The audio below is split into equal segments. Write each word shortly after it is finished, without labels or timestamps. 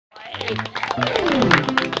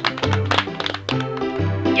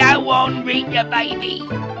Go on, Rita, baby.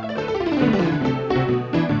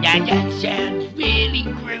 Now that sounds really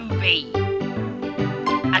groovy.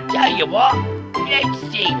 I tell you what, let's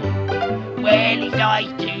sing. Well, it's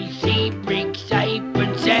nice to see Brick safe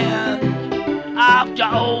and sound after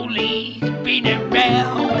all he's been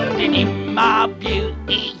around, and in my view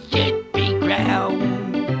he should be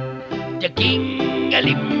crowned the King of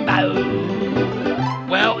Limbo.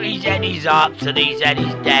 Well, he's had his ups and he's had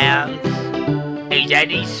his downs, he's had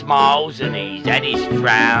his smiles and he's had his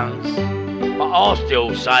frowns, but I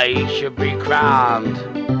still say he should be crowned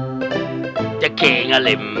the King of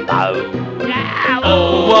Limbo.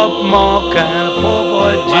 Oh, what more can a poor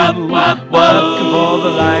boy do, working for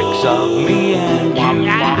the likes of me and you?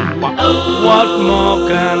 What more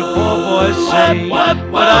can a poor boy say,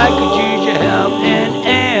 but I could use your help in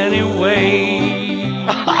any way.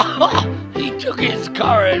 He took his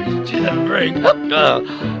courage to the brink.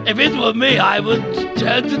 If it were me, I would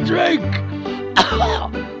turn to drink.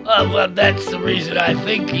 Well, that's the reason I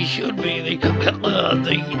think he should be the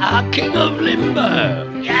King of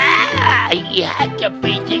Limbo. Yeah, he had to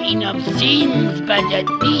face the enough sins, but at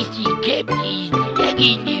least he kept his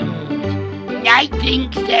leggy limbs. I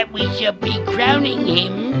think that we should be crowning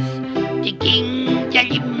him the King of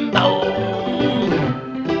Limbo.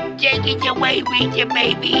 Take it away with you,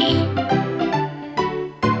 baby.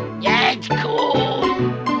 That's cool.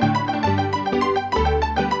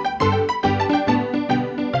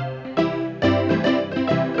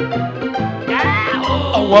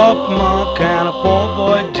 What more can a poor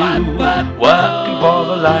boy do, working for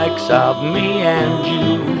the likes of me and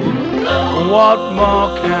you? What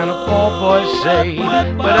more can a poor boy say,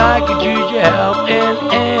 but I could use your help in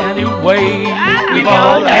any way. We've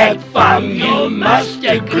all had fun, you must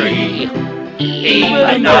agree,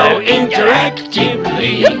 even though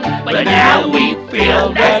interactively, but now we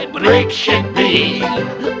feel that Brick should be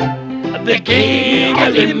the King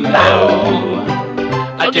of Limbo.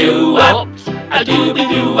 A do-ups, a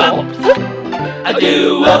doobie-doo-ups, a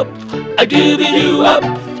do-ups, a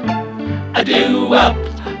doobie-doo-ups, a do-ups,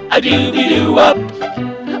 a doobie-doo-ups,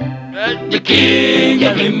 the King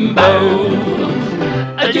of Limbo.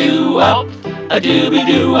 A do-ups, a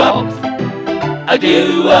doobie-doo-ups, a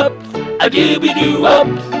do-ups, a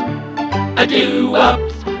doobie-doo-ups, a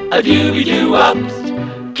do-ups, a doobie-doo-ups,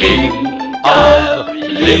 King of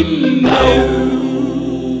Limbo.